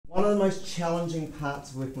One of the most challenging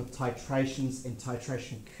parts of working with titrations and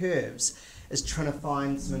titration curves is trying to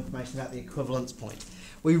find some information about the equivalence point.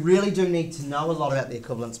 We really do need to know a lot about the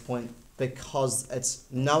equivalence point because it's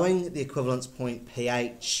knowing the equivalence point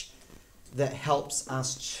pH that helps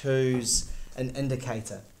us choose an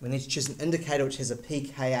indicator. We need to choose an indicator which has a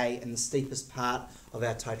pKa in the steepest part of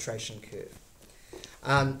our titration curve.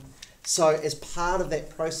 So as part of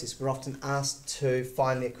that process, we're often asked to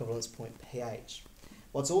find the equivalence point pH.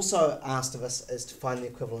 What's also asked of us is to find the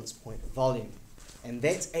equivalence point volume, and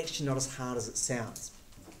that's actually not as hard as it sounds.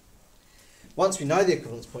 Once we know the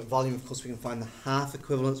equivalence point volume, of course, we can find the half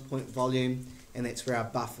equivalence point volume, and that's where our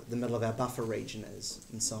buffer, the middle of our buffer region is,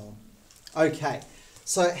 and so on. Okay,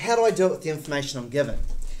 so how do I do it with the information I'm given?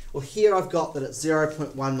 Well, here I've got that it's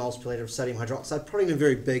 0.1 moles per litre of sodium hydroxide, probably in a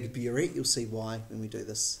very big burette. You'll see why when we do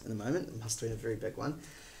this in a moment. It must have been a very big one.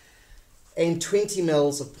 And 20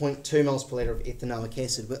 mils of 0.2 moles per litre of ethanoic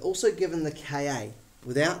acid. We're also given the Ka.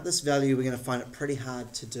 Without this value, we're going to find it pretty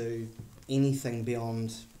hard to do anything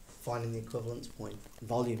beyond finding the equivalence point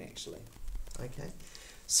volume, actually. Okay.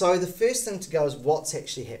 So the first thing to go is what's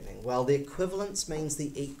actually happening. Well, the equivalence means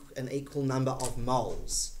an equal number of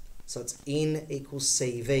moles. So it's N equals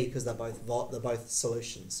CV because they're both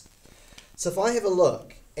solutions. So if I have a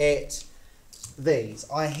look at these,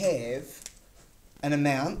 I have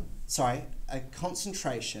a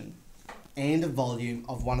concentration and a volume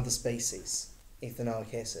of one of the species,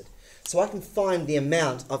 ethanoic acid. So I can find the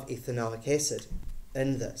amount of ethanoic acid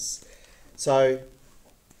in this. So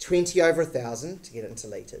 20 over 1,000 to get it into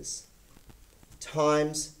litres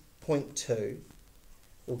times 0.2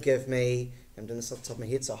 will give me, I'm doing this off the top of my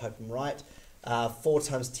head so I hope I'm right, 4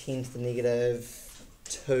 times 10 to the negative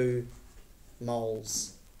 2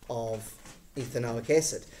 moles of ethanoic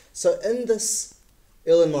acid. So in this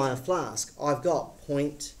Erlenmeyer flask, I've got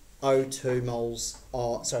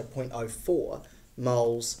 0.04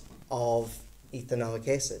 moles of ethanoic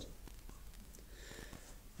acid.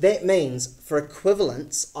 That means for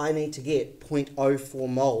equivalence, I need to get 0.04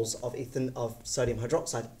 moles of sodium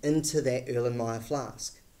hydroxide into that Erlenmeyer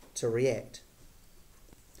flask to react.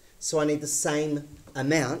 So I need the same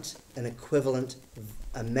amount, an equivalent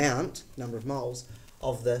amount, number of moles,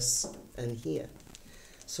 of this in here.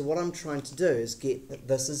 So what I'm trying to do is get that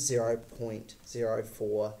this is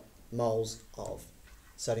 0.04 moles of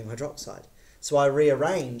sodium hydroxide. So I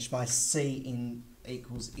rearrange my C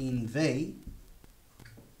equals NV,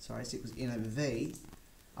 sorry, C equals N over V.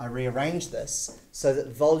 I rearrange this so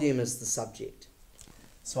that volume is the subject.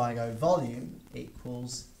 So I go volume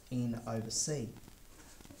equals N over C.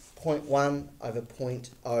 0.1 over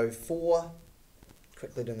 0.04,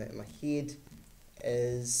 quickly doing that in my head,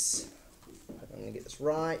 is, I hope I'm going to get this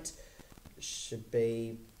right, it should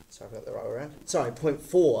be, sorry if I got the right way around, sorry,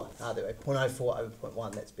 0.4, there we go, 0.04 over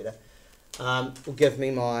 0.1, that's better, will give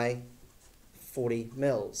me my 40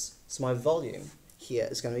 mils. So my volume here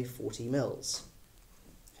is going to be 40 mils,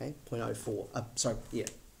 okay, 0.04,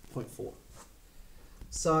 0.4.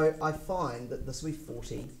 So I find that this will be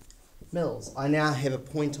 40 mils. I now have a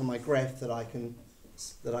point on my graph that I can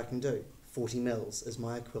do. 40 mils is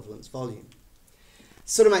my equivalence volume.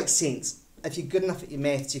 Sort of makes sense. If you're good enough at your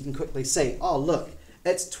maths, you can quickly see, oh look,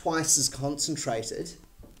 it's twice as concentrated,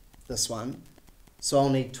 this one, so I'll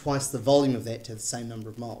need twice the volume of that to have the same number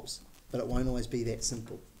of moles. But it won't always be that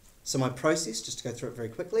simple. So my process, just to go through it very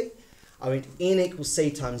quickly, I went N equals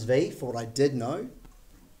C times V for what I did know.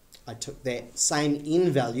 I took that same N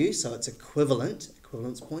value, so it's equivalence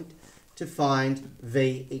point, to find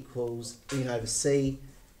V equals N over C,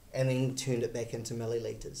 and then turned it back into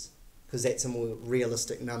millilitres, because that's a more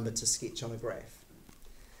realistic number to sketch on a graph.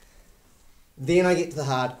 Then I get to the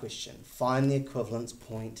hard question, find the equivalence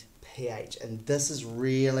point pH, and this is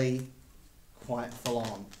really quite full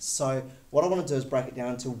on. So what I want to do is break it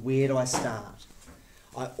down into where do I start.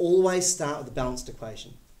 I always start with the balanced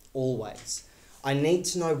equation, always. I need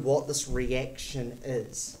to know what this reaction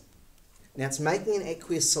is. Now it's making an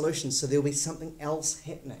aqueous solution, so there'll be something else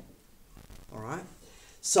happening. All right?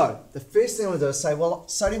 So the first thing I want to do is say, well,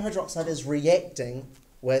 sodium hydroxide is reacting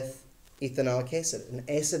with ethanoic acid, an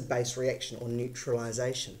acid-base reaction or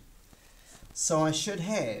neutralization. So I should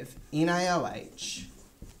have NaOH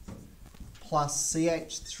plus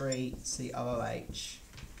CH3COOH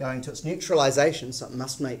going to its neutralization, so it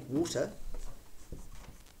must make water.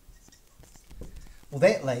 Well,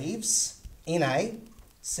 that leaves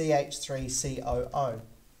NaCH3COO.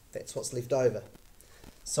 That's what's left over.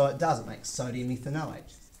 So it does, it makes sodium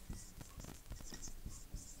ethanoate.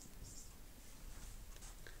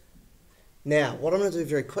 Now, what I'm going to do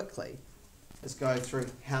very quickly is go through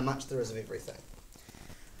how much there is of everything.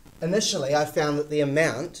 Initially, I found that the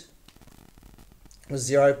amount was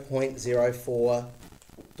 0.04,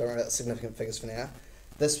 don't worry about significant figures for now.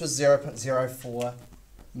 This was 0.04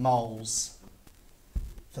 moles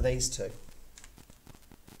for these two.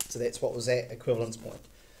 So that's what was at equivalence point.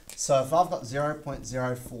 So if I've got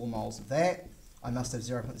 0.04 moles of that, I must have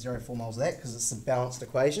 0.04 moles of that because it's a balanced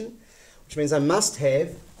equation, which means I must have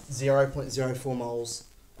 0.04 moles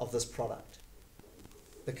of this product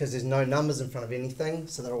because there's no numbers in front of anything,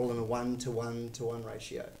 so they're all in a 1:1:1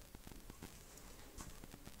 ratio.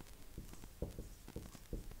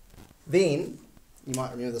 Then, you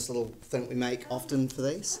might remember this little thing we make often for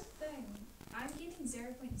these. Thing. I'm getting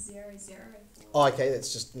 0.004. Oh, okay,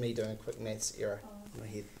 that's just me doing a quick maths error in my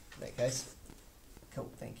head in that case. Cool,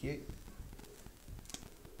 thank you.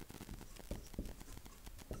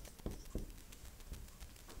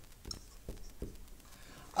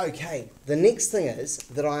 Okay, the next thing is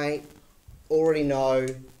that I already know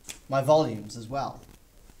my volumes as well.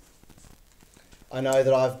 I know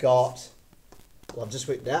that I've got, well, I've just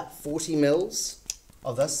worked it out, 40 mils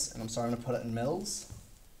of this, and I'm sorry, I'm going to put it in mils.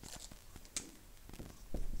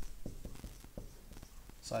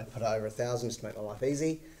 So I put it over 1,000 just to make my life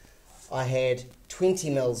easy. I had 20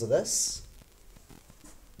 mils of this.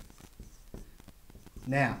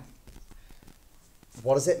 Now,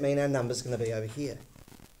 what does that mean our number's going to be over here?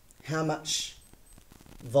 How much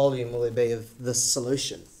volume will there be of this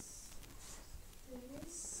solution?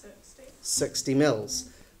 60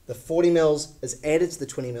 mils. The 40 mils is added to the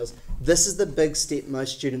 20 mils. This is the big step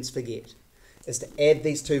most students forget, is to add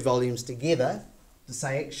these two volumes together to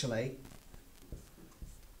say actually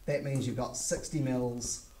that means you've got 60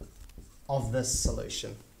 mils of this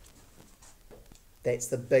solution. That's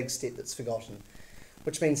the big step that's forgotten.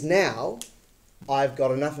 Which means now I've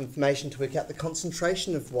got enough information to work out the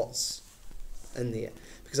concentration of what's in there.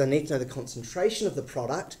 Because I need to know the concentration of the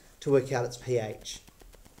product to work out its pH.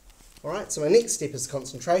 Alright, so my next step is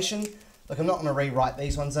concentration. Look, I'm not going to rewrite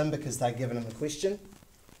these ones in because they're given in the question.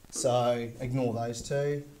 So ignore those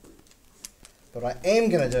two. But what I am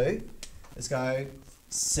going to do is go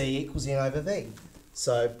C equals N over V.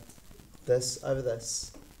 So this over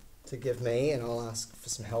this to give me, and I'll ask for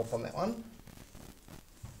some help on that one.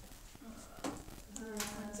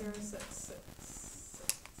 0.0666.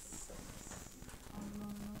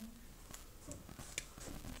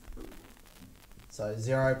 So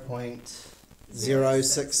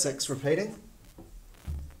 0.066 repeating.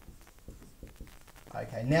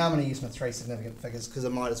 Okay, now I'm going to use my three significant figures because I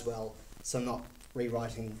might as well, so I'm not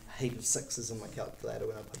rewriting a heap of sixes in my calculator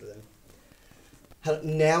when I put it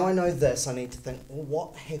in. Now I know this, I need to think, well,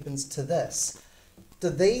 what happens to this? Do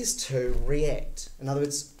these two react? In other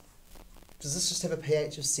words, does this just have a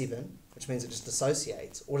pH of 7, which means it just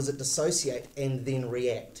dissociates, or does it dissociate and then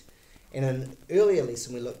react? And in an earlier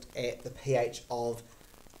lesson we looked at the pH of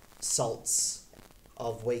salts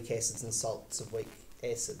of weak acids and salts of weak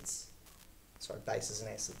acids. Sorry, bases and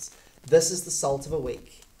acids. This is the salt of a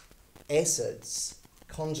weak acid's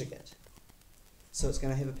conjugate. So it's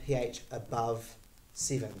going to have a pH above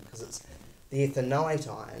 7 because it's the ethanoate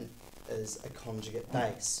ion is a conjugate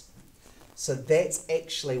base. So that's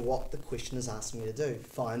actually what the question is asking me to do.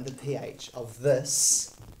 Find the pH of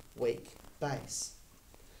this weak base.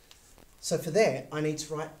 So for that, I need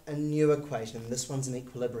to write a new equation, and this one's an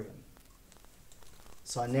equilibrium.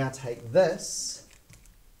 So I now take this,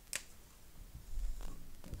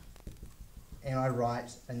 and I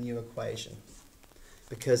write a new equation,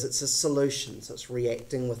 because it's a solution, so it's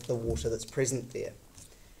reacting with the water that's present there.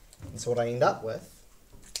 And so what I end up with,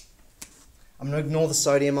 I'm going to ignore the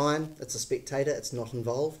sodium ion, it's a spectator, it's not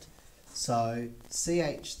involved. So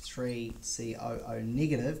CH3COO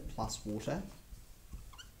negative plus water.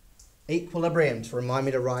 Equilibrium, to remind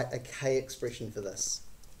me to write a K expression for this.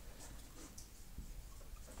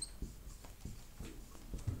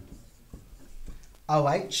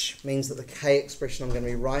 OH means that the K expression I'm going to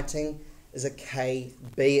be writing is a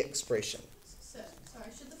KB expression. So, sorry,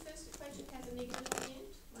 should the first equation have a negative at the end?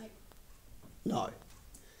 Like, No.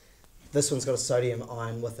 This one's got a sodium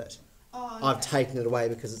ion with it. oh, okay. I've taken it away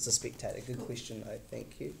because it's a spectator. Good question though,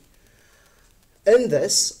 thank you. In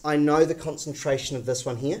this, I know the concentration of this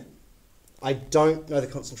one here. I don't know the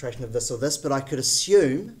concentration of this or this, but I could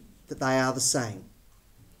assume that they are the same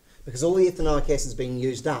because all the ethanoic acid is being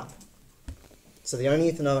used up. So the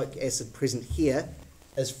only ethanoic acid present here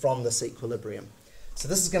is from this equilibrium. So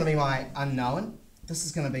this is going to be my unknown. This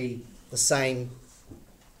is going to be the same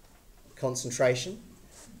concentration.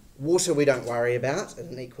 Water we don't worry about in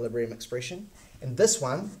an equilibrium expression. And this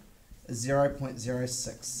one is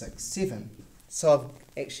 0.0667. So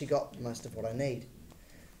I've actually got most of what I need.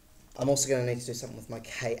 I'm also going to need to do something with my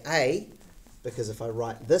Ka, because if I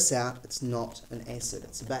write this out, it's not an acid,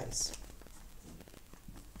 it's a base.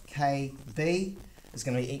 Kb is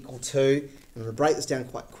going to be equal to, I'm going to break this down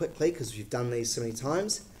quite quickly because you've done these so many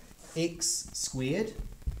times, x squared,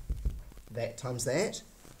 that times that,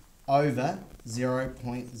 over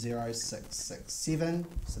 0.0667,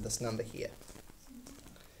 so this number here.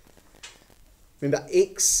 Remember,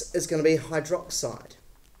 x is going to be hydroxide,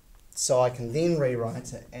 so I can then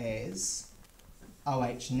rewrite it as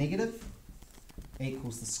OH negative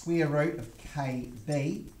equals the square root of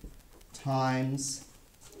Kb times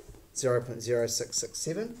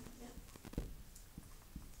 0.0667.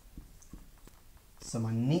 So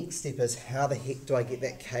my next step is, how the heck do I get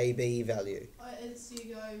that Kb value? It's,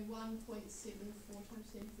 you go 1.74 times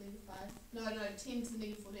 10 to the negative 5. No, 10 to the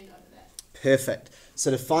negative 14 over that. Perfect. So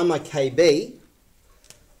to find my Kb,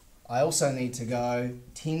 I also need to go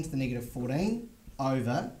 10 to the negative 14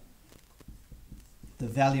 over the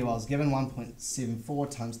value I was given, 1.74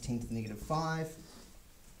 times 10 to the negative 5.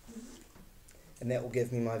 And that will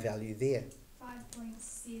give me my value there.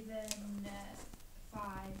 5.75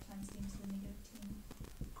 times 10 to the negative 10.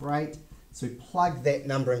 Great. So we plug that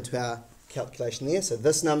number into our calculation there. So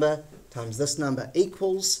this number times this number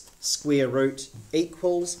equals, square root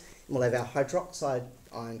equals, and we'll have our hydroxide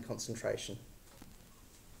ion concentration.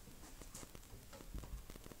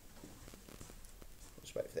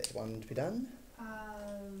 Just wait for that one to be done.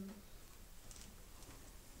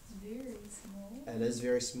 It's very small. It is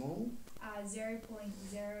very small.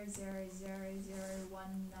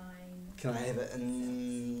 0.000019. Can I have it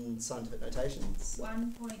in scientific notations?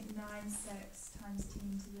 1.96 times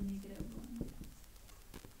 10 to the negative 1.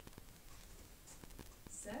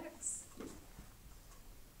 6.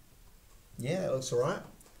 Yeah, it looks alright.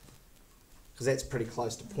 Because that's pretty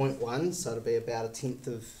close to 0.1, so it'll be about a tenth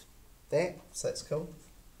of that, so that's cool.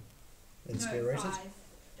 Then square rooted. 5.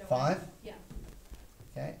 5? Yeah.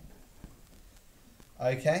 Okay.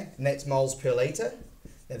 Okay, and that's moles per litre.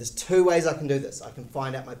 Now there's two ways I can do this. I can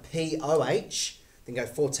find out my POH, then go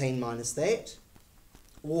 14 minus that,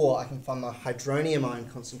 or I can find my hydronium ion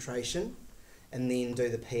concentration and then do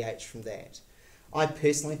the pH from that. I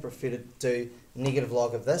personally prefer to do negative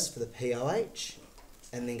log of this for the POH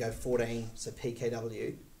and then go 14, so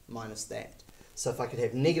pKw minus that. So if I could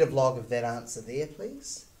have negative log of that answer there,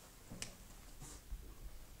 please.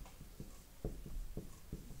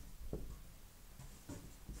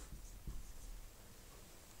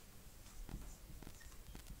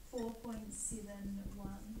 4.71.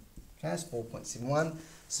 Okay, it's 4.71.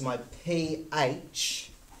 So my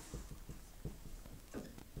pH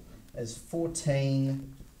is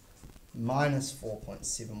 14 minus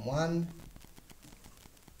 4.71,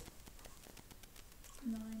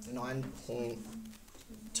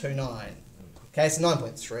 9.29. Okay, so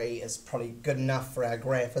 9.3 is probably good enough for our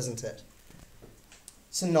graph, isn't it?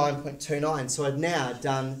 So 9.29. So I've now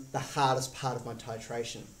done the hardest part of my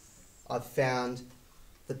titration. I've found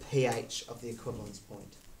the pH of the equivalence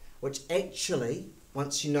point, which actually,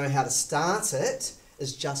 once you know how to start it,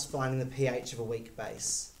 is just finding the pH of a weak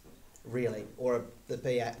base, really, or the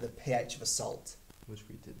pH of a salt,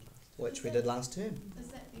 Which we did last term. Is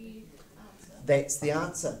that the answer? That's the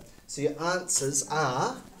answer. So your answers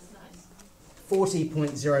are Nice.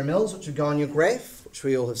 40.0 mils, which would go on your graph, which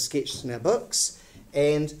we all have sketched in our books,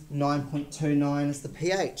 and 9.29 is the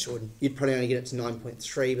pH, or you'd probably only get it to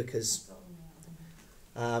 9.3 because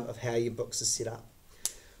of how your books are set up.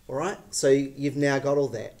 Alright, so you've now got all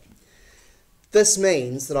that. This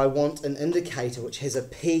means that I want an indicator which has a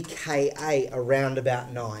pKa around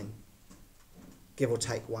about 9, give or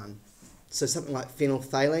take 1. So something like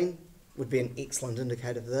phenolphthalein would be an excellent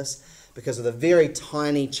indicator for this, because of the very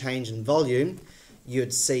tiny change in volume,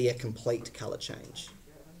 you'd see a complete colour change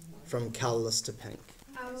from colourless to pink.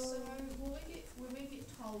 So when we get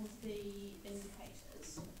told the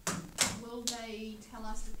indicators, will they tell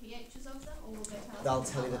us the pHs of them, or will they tell us They'll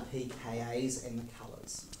the tell you the colour? pKas and the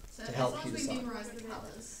colours. So to as help long you as we decide. memorise the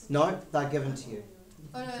colours. No, they're given to you.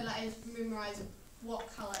 Oh no, like memorise what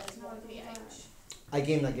colour is what pH.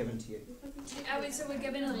 Again, they're given to you. So we're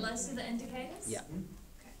given a list of the indicators? Yeah.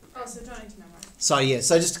 Oh, so don't need to memorize. So yeah,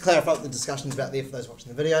 so just to clarify what the discussion's about there for those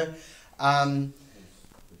watching the video,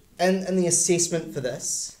 in the assessment for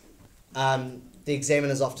this, the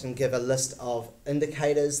examiners often give a list of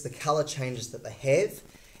indicators, the colour changes that they have,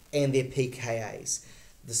 and their pKas.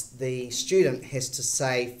 The student has to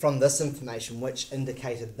say from this information which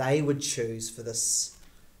indicator they would choose for this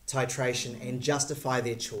titration and justify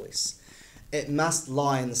their choice. It must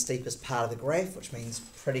lie in the steepest part of the graph, which means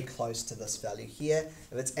pretty close to this value here.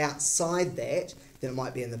 If it's outside that, then it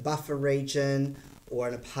might be in the buffer region or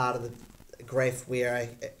in a part of the graph where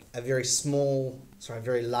a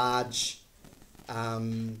very large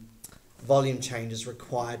volume change is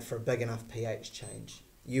required for a big enough pH change.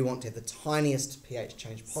 You want to have the tiniest pH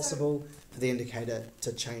change possible for the indicator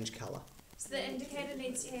to change colour. So the indicator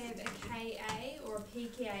needs to have a Ka or a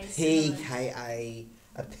pKa. pKa,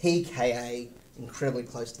 a pKa incredibly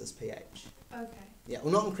close to this pH. Okay. Yeah,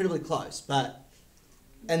 well, not incredibly close, but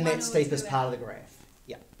in One that or steepest two part out. of the graph.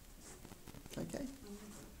 Yeah. Okay.